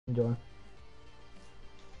Enjoy.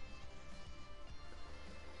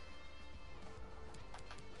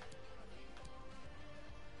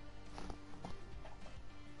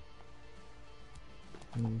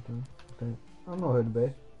 Okay. I know how to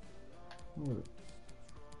be.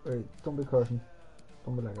 Right, don't be cursing.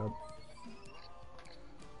 Don't be like that.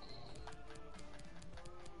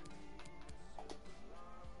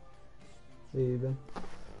 Even.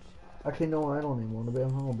 Actually, no, I don't even want to be. I'm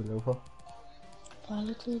gonna be low.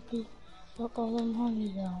 Politically, fuck all them honey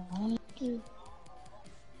down.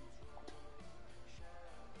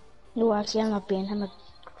 No, actually, I'm not being him a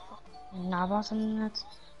Navas and that.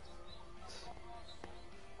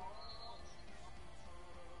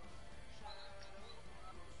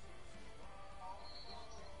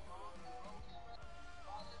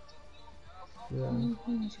 Yeah.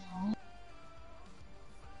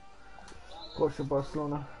 Course of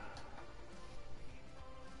Barcelona.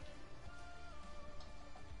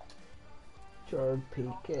 Gerard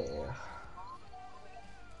Piqué.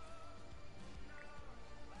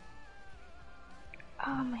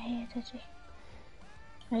 Oh, my head, did you?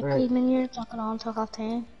 Right, Cleveland, you're talking on till half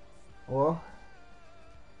time. What?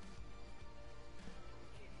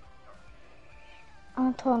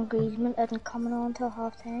 Antoine Griezmann isn't coming on till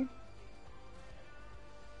half time.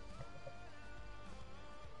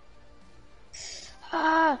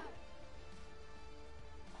 Ah!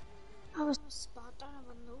 I was spot on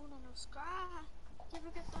with no scratch. Did you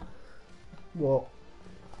ever get that? What?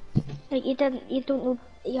 Like you don't know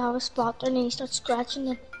you have a spot and then you start scratching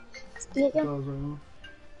the stadium.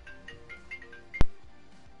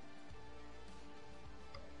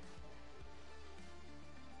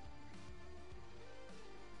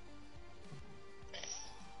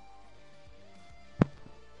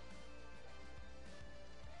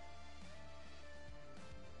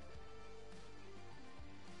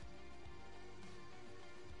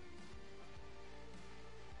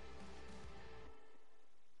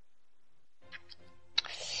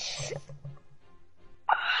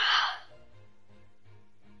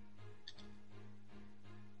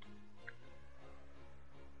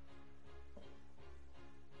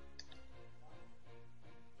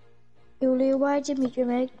 Julia, why'd you meet your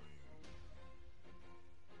mate?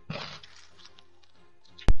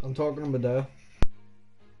 I'm talking about that.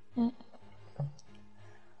 Yeah.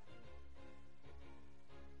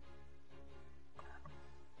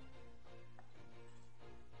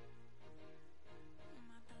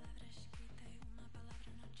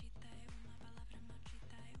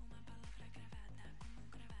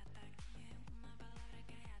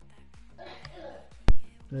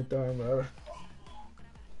 It don't matter.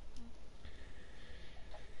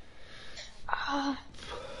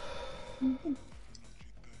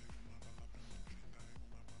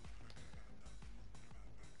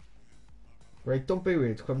 Right, don't be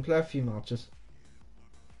weird. Come play a few matches.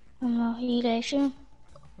 I'm not healing.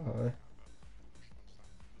 Alright.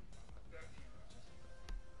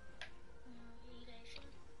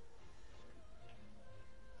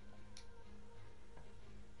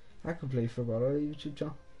 I could play for about a YouTube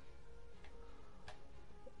channel.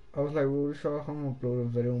 I was like, really sure I haven't uploaded a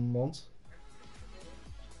video in months.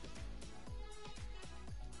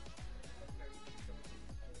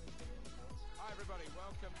 Hi everybody,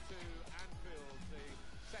 welcome to Anfield. The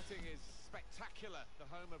setting is spectacular, the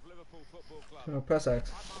home of Liverpool Football Club. No, press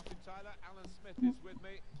X. I'm Martin Tyler, Alan Smith is with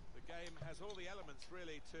me. The game has all the elements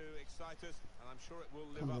really to excite us, and I'm sure it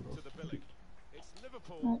will live up to the billing. It's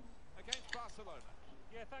Liverpool against Barcelona.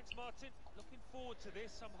 Yeah, thanks Martin. Looking forward to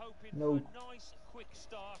this. I'm hoping for a nice quick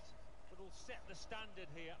start that'll set the standard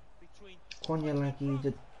here between Konya like you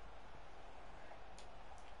did.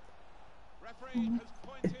 Referee has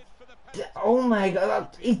pointed for the penalty. Oh my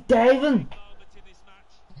god, he's diving!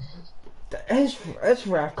 His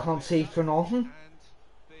ref can't see for nothing.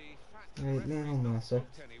 Right, Lionel Messi.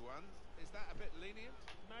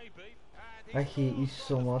 I hate you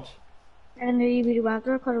so much. I knew you really went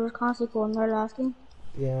there because I was constantly going there last game.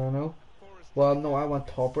 Yeah, I know. Well, no, I went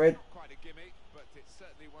top right.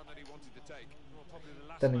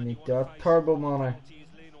 Didn't need that. Turbo money.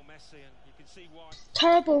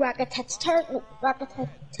 Turbo Rakitic.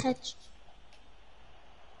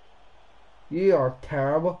 You are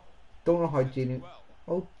terrible. Don't know how genius.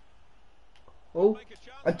 Oh,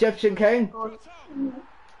 Egyptian King.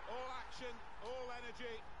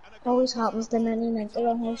 Always happens to many mental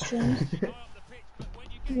on his streams.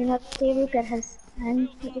 You're not able to get his hand,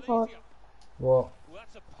 what do you call it? What?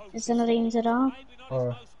 It's in the range at all.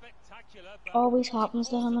 Always happens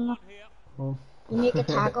to him and that. Oh. You make a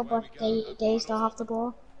tackle but they still have the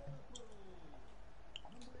ball.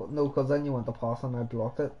 But no, because then you went to pass and I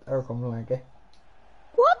blocked it. Or come like it.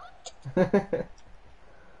 What?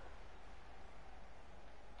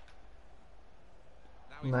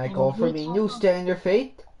 Michael Firmino, stay on your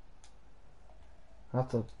feet.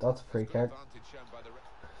 That's a free kick.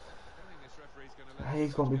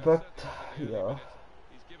 He's gonna be booked. Yeah.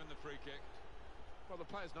 He's given the free kick. Well, the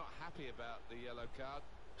player's not happy about the yellow card.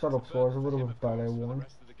 Shut up, Spurs. I would have ballet one.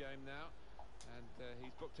 Rest of the game now, and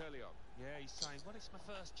he's booked early on. Yeah, he's saying, well, it's my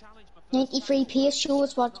first challenge. 93 pace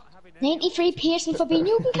shows what? 93 pace and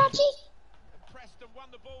Fabinho can catch it? Pressed and won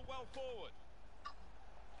the ball well forward.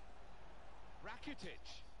 Rakitic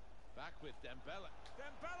back with Dembele.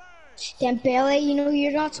 Dembele, you know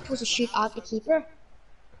you're not supposed to shoot at the keeper.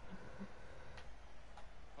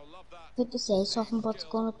 I love that. Good to say something, but it's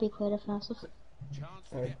going to be quite offensive. Chance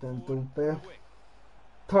to Right get then, forward Dupe. and whip.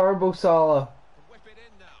 Turbo Salah. Whip it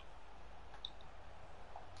in now.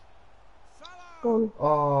 Salah! Goal.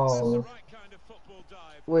 Oh. Right kind of football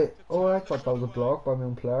dive. Wait. Oh, I thought that was a block by my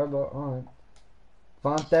own player, but alright.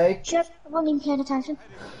 Van Dijk. Shit, I wasn't even paying attention.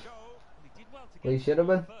 Headed for goal. He did well to Well, he get should have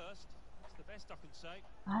been. first. That's the best I can say.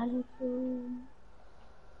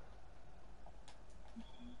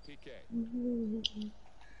 PK.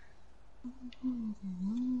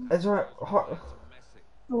 Is there Messi.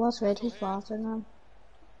 I was right, he's faster now.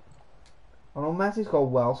 I know Messi's got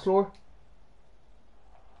well slower.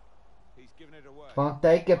 He's given it away. Van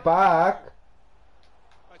Dijk, get back.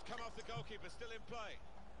 It's come off the goalkeeper, still in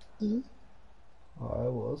play. Oh, I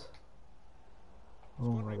was. Oh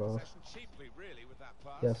my Squandering god. possession cheaply, really, with that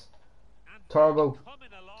pass. Yes. And Turbo. coming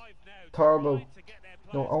alive now, Turbo. trying to get their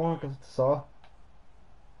No, players I want to going. get the saw.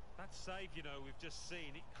 That save, you know, we've just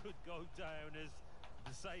seen, it could go down as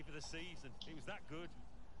the save of the season. It was that good.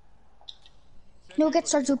 No, get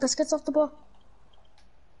Sergio Busquets off the ball.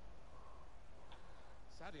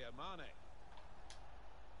 Sadio Mane.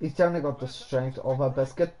 He's definitely got the strength of a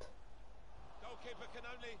biscuit. Goalkeeper can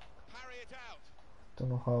only parry it out. Don't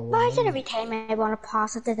know how. Why is it every time I want to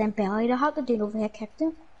pass it to Dembele, I have to do an overhead kick to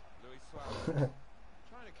him? Luis Suarez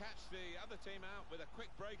trying to catch the other team out with a quick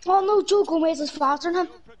break. Oh no, Joe Gomez is faster than him.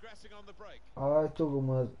 Still progressing on the break. I took him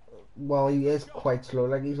with. Well, he is quite slow.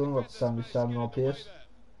 Like he's only got 77 odd pace.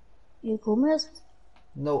 Joe Gomez?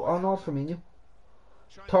 No, oh, not Firmino.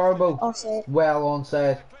 Turbo. Offside. Well onside.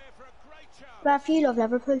 Clear for a great chance. Ref, you love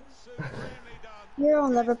Liverpool. Supremely done. You're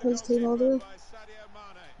on Liverpool's team all the way. By Sadio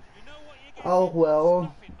Mane. You know what you get? Oh well.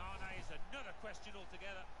 Stopping Mane is another question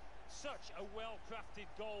altogether. Such a well-crafted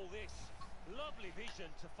goal, this. Lovely vision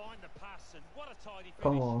to find the pass, and what a tidy finish.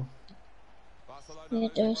 Come on. Barcelona Yeah,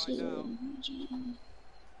 losing Darcy. right now.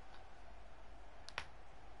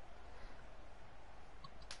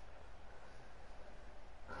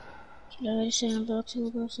 July, December,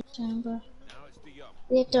 October, September. Now it's De Jong.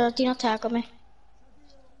 Wait, do not tackle me.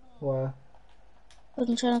 Why? I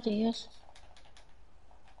wasn't trying to do this.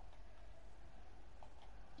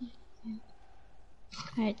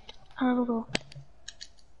 Right, I will go.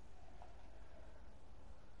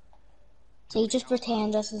 So you just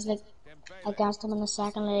pretend this is like Dembele. against him in the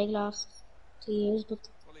second leg last 2 years, but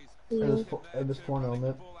Well, he's 2 It was years, it was 4-0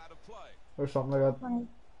 mate, ball out of play. or something like that.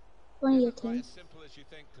 2018. As simple as you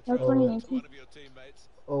think to Or throw it to 2019. one of your teammates.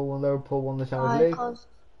 Oh, when Liverpool won the Champions League.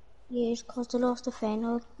 Yes, cause they lost the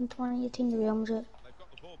final in 2018 to Real Madrid. They've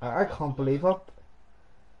got the ball back. I can't believe it.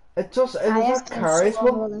 It was Ajax that Carri's so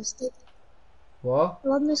one. unrealistic. What? It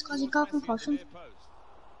wasn't this cause he got Messi at the concussion. near post.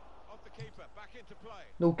 Off the keeper, back into play.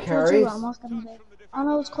 No Sergio Carri's. Ramos got the big. I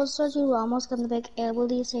know it's cause Sergio Ramos got the big elbow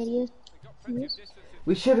to his area. They've got plenty of distance in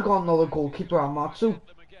We should have got another goalkeeper at Matsu. them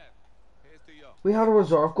again. Here's De Jong. We had a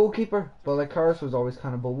reserve goalkeeper, but like Carri's was always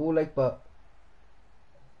kind of bobo like, but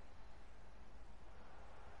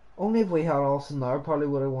only if we had Alston there, probably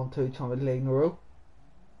would have won 2 Champions League in a row.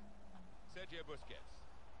 Sergio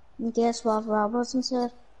Busquets. And guess what Robinson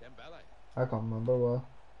said? Dembele. I can't remember what.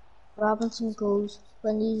 Robinson goes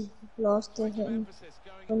when he lost to him. Emphasis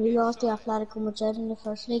going When he lost to inside. Atletico Madrid in the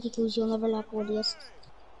first league, he goes, "You'll never let go of this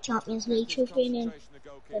Champions League trophy." And then Concentration, the the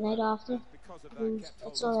goalkeeper. night after, Because of he that, goes, kept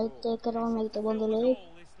 "It's hold of alright, the ball. they get on like they won the league."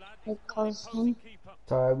 Goal, this lad. Like, cause him,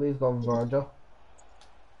 Sorry, we've got Virgil.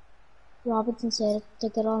 Robinson said they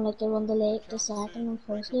get on like they won the league, the second and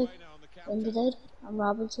first league. Away now on the counter. When they did, and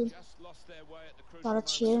Robinson Just lost their way at the crucial got a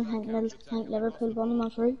moments cheer of and that thank counter-attack and Liverpool lost the won them ball.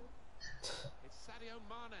 on free. It's Sadio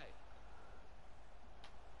Mane.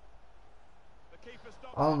 The keeper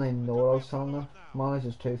stops I don't it. even know what I was telling them.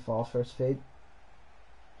 Manager's just too fast for his feet.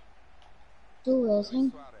 So is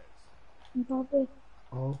him, Suarez. probably.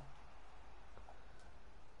 Oh,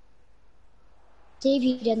 See if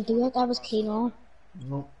you didn't do it, that was clean on.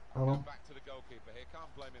 no, I don't. Back to the goalkeeper here.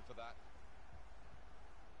 Can't blame him for that.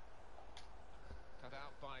 Cut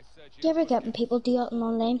out by Do you ever get when people do it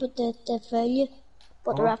online, but they fail you,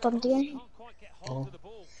 but the ref doesn't do anything? Can't quite get hold of the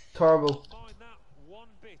ball. Terrible. Don't mind that one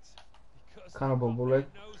bit, because Kind of they've got bubble, their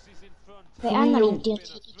like. noses in front. Wait, I'm not even Firmino. doing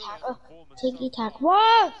tiki-taka. Tiki-taka.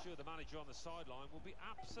 What? I'm sure the manager on the sideline will be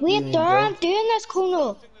absolutely Wait there, I'm doing this,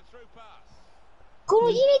 Kono. Kono,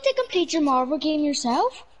 you need to complete your Marvel game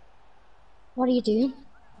yourself. What are you doing?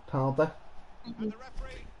 Penalty. And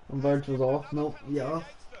Verge was off. No, yeah. Well,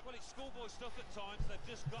 it's schoolboy stuff at times. They've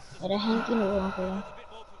just got to But I think you know what I'm doing. a bit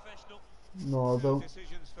more professional. No, I don't.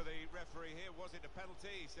 Decisions for the referee here. Was it a penalty?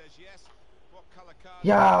 He says yes. What colour card?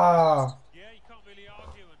 Yeah. Yeah, you can't really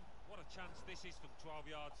argue, and what a chance this is from 12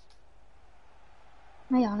 yards.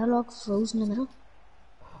 My analog froze in the middle.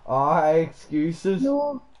 Ah, excuses.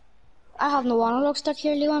 No, I have no analog stick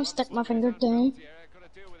here, Leo. I'm sticking my finger down.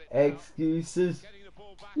 Excuses.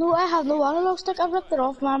 No, I have no analog stick. I ripped it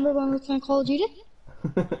off. Remember when we were playing Call of Duty?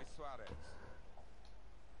 Prepared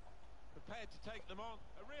to take them on.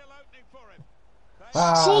 A real opening for him.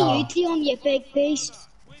 See you, Dion, you big beast.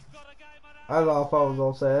 We've got a game on I laugh, I was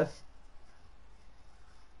all said.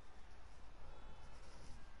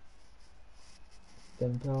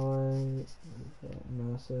 Dempelli,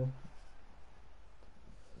 Massa.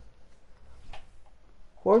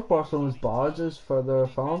 Where's Barcelona's badges for their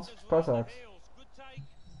fans? Press X.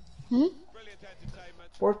 Hmm?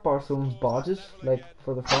 Where's Barcelona's badges, like,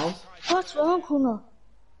 for the fans? What's wrong, Kono?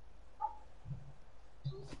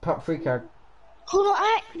 Free kick. Kono,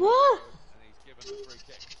 what?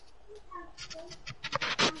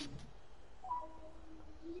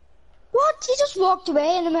 What? He just walked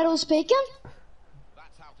away in the middle of speaking?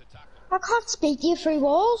 I can't speak to you through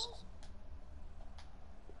walls.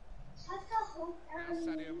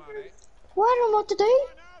 Well, I don't know what to do.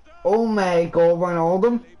 Oh my god,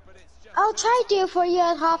 Ronaldo. I'll try to do it for you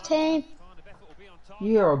at half time.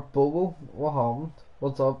 You're a bubble. What happened?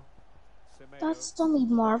 What's up? That's the only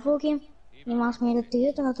Marvel game. You asked me to do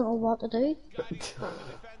it and I don't know what to do.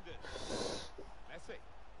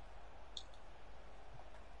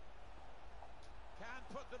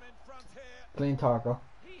 Clean tackle.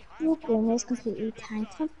 No, Gomez completely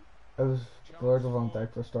tanked him. It was Virgil van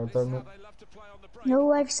Dijk for a start there, mate.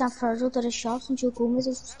 No, I've sent Virgil to the shops and Joe Gomez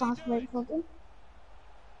is standing right in front of him.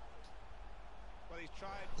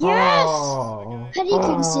 Yes! Oh. Pity he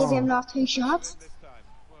couldn't save him last 2 shots.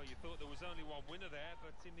 Well, you thought there was only one winner there,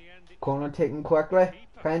 but in the end, Corner taken quickly,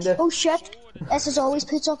 kinda. Oh shit, this is always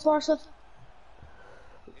puts up Barca.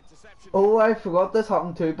 Oh, I forgot this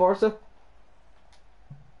happened too, Barca.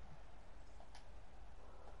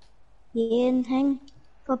 Yeah, and thing.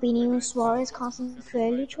 Fabinho and Suarez constantly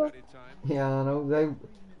fail each other. Yeah, I know.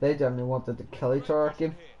 They definitely wanted to kill each other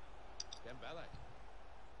again.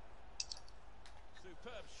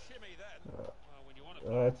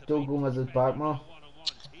 Joe Gomez is back, man.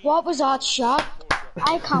 What was that shot?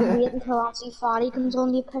 I can't wait until Ansu Fati comes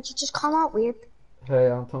on the pitch. It just cannot wait.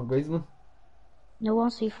 Hey, Anton Griezmann. No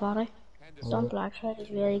Ansu Fati. Don Blackshead is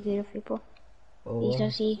really good at football. Oh, He's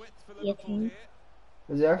actually 18.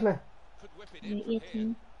 is he actually? He's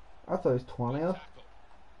 18. I thought he was 20.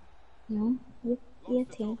 No, he's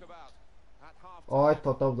 18. Oh, I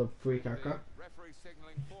thought that was a free kicker. Referee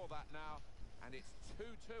signalling for that now, and it's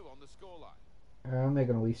 2-2 on the scoreline. I'm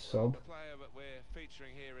making a wee sub. The player that we're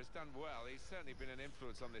featuring here has done well. He's certainly been an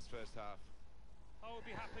influence on this first half. I would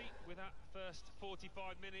be happy with that first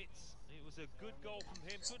 45 minutes. It was a good goal from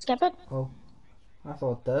him. Good Skip it. Oh, I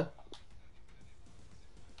thought it did.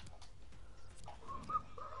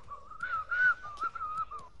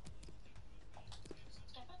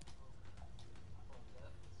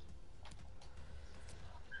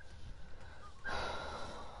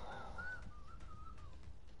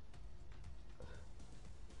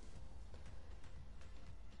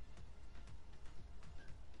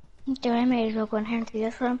 Do I may as well go in here and do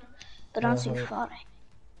this for him. But Ansu Fati.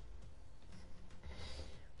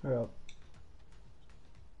 Hurry up.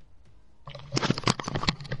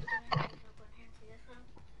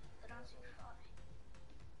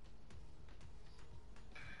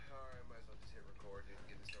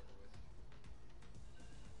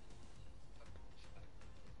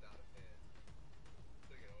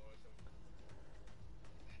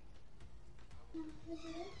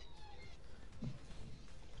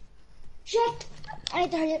 Shit! I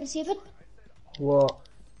need to hurry up and save it. What?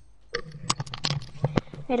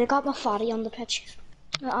 Right, I got my Fati on the pitch.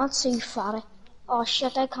 Ansu Fati. Oh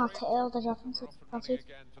shit, I can't tell the difference. Ansu.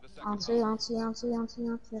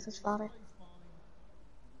 This is Fati.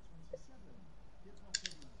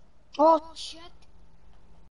 Oh shit!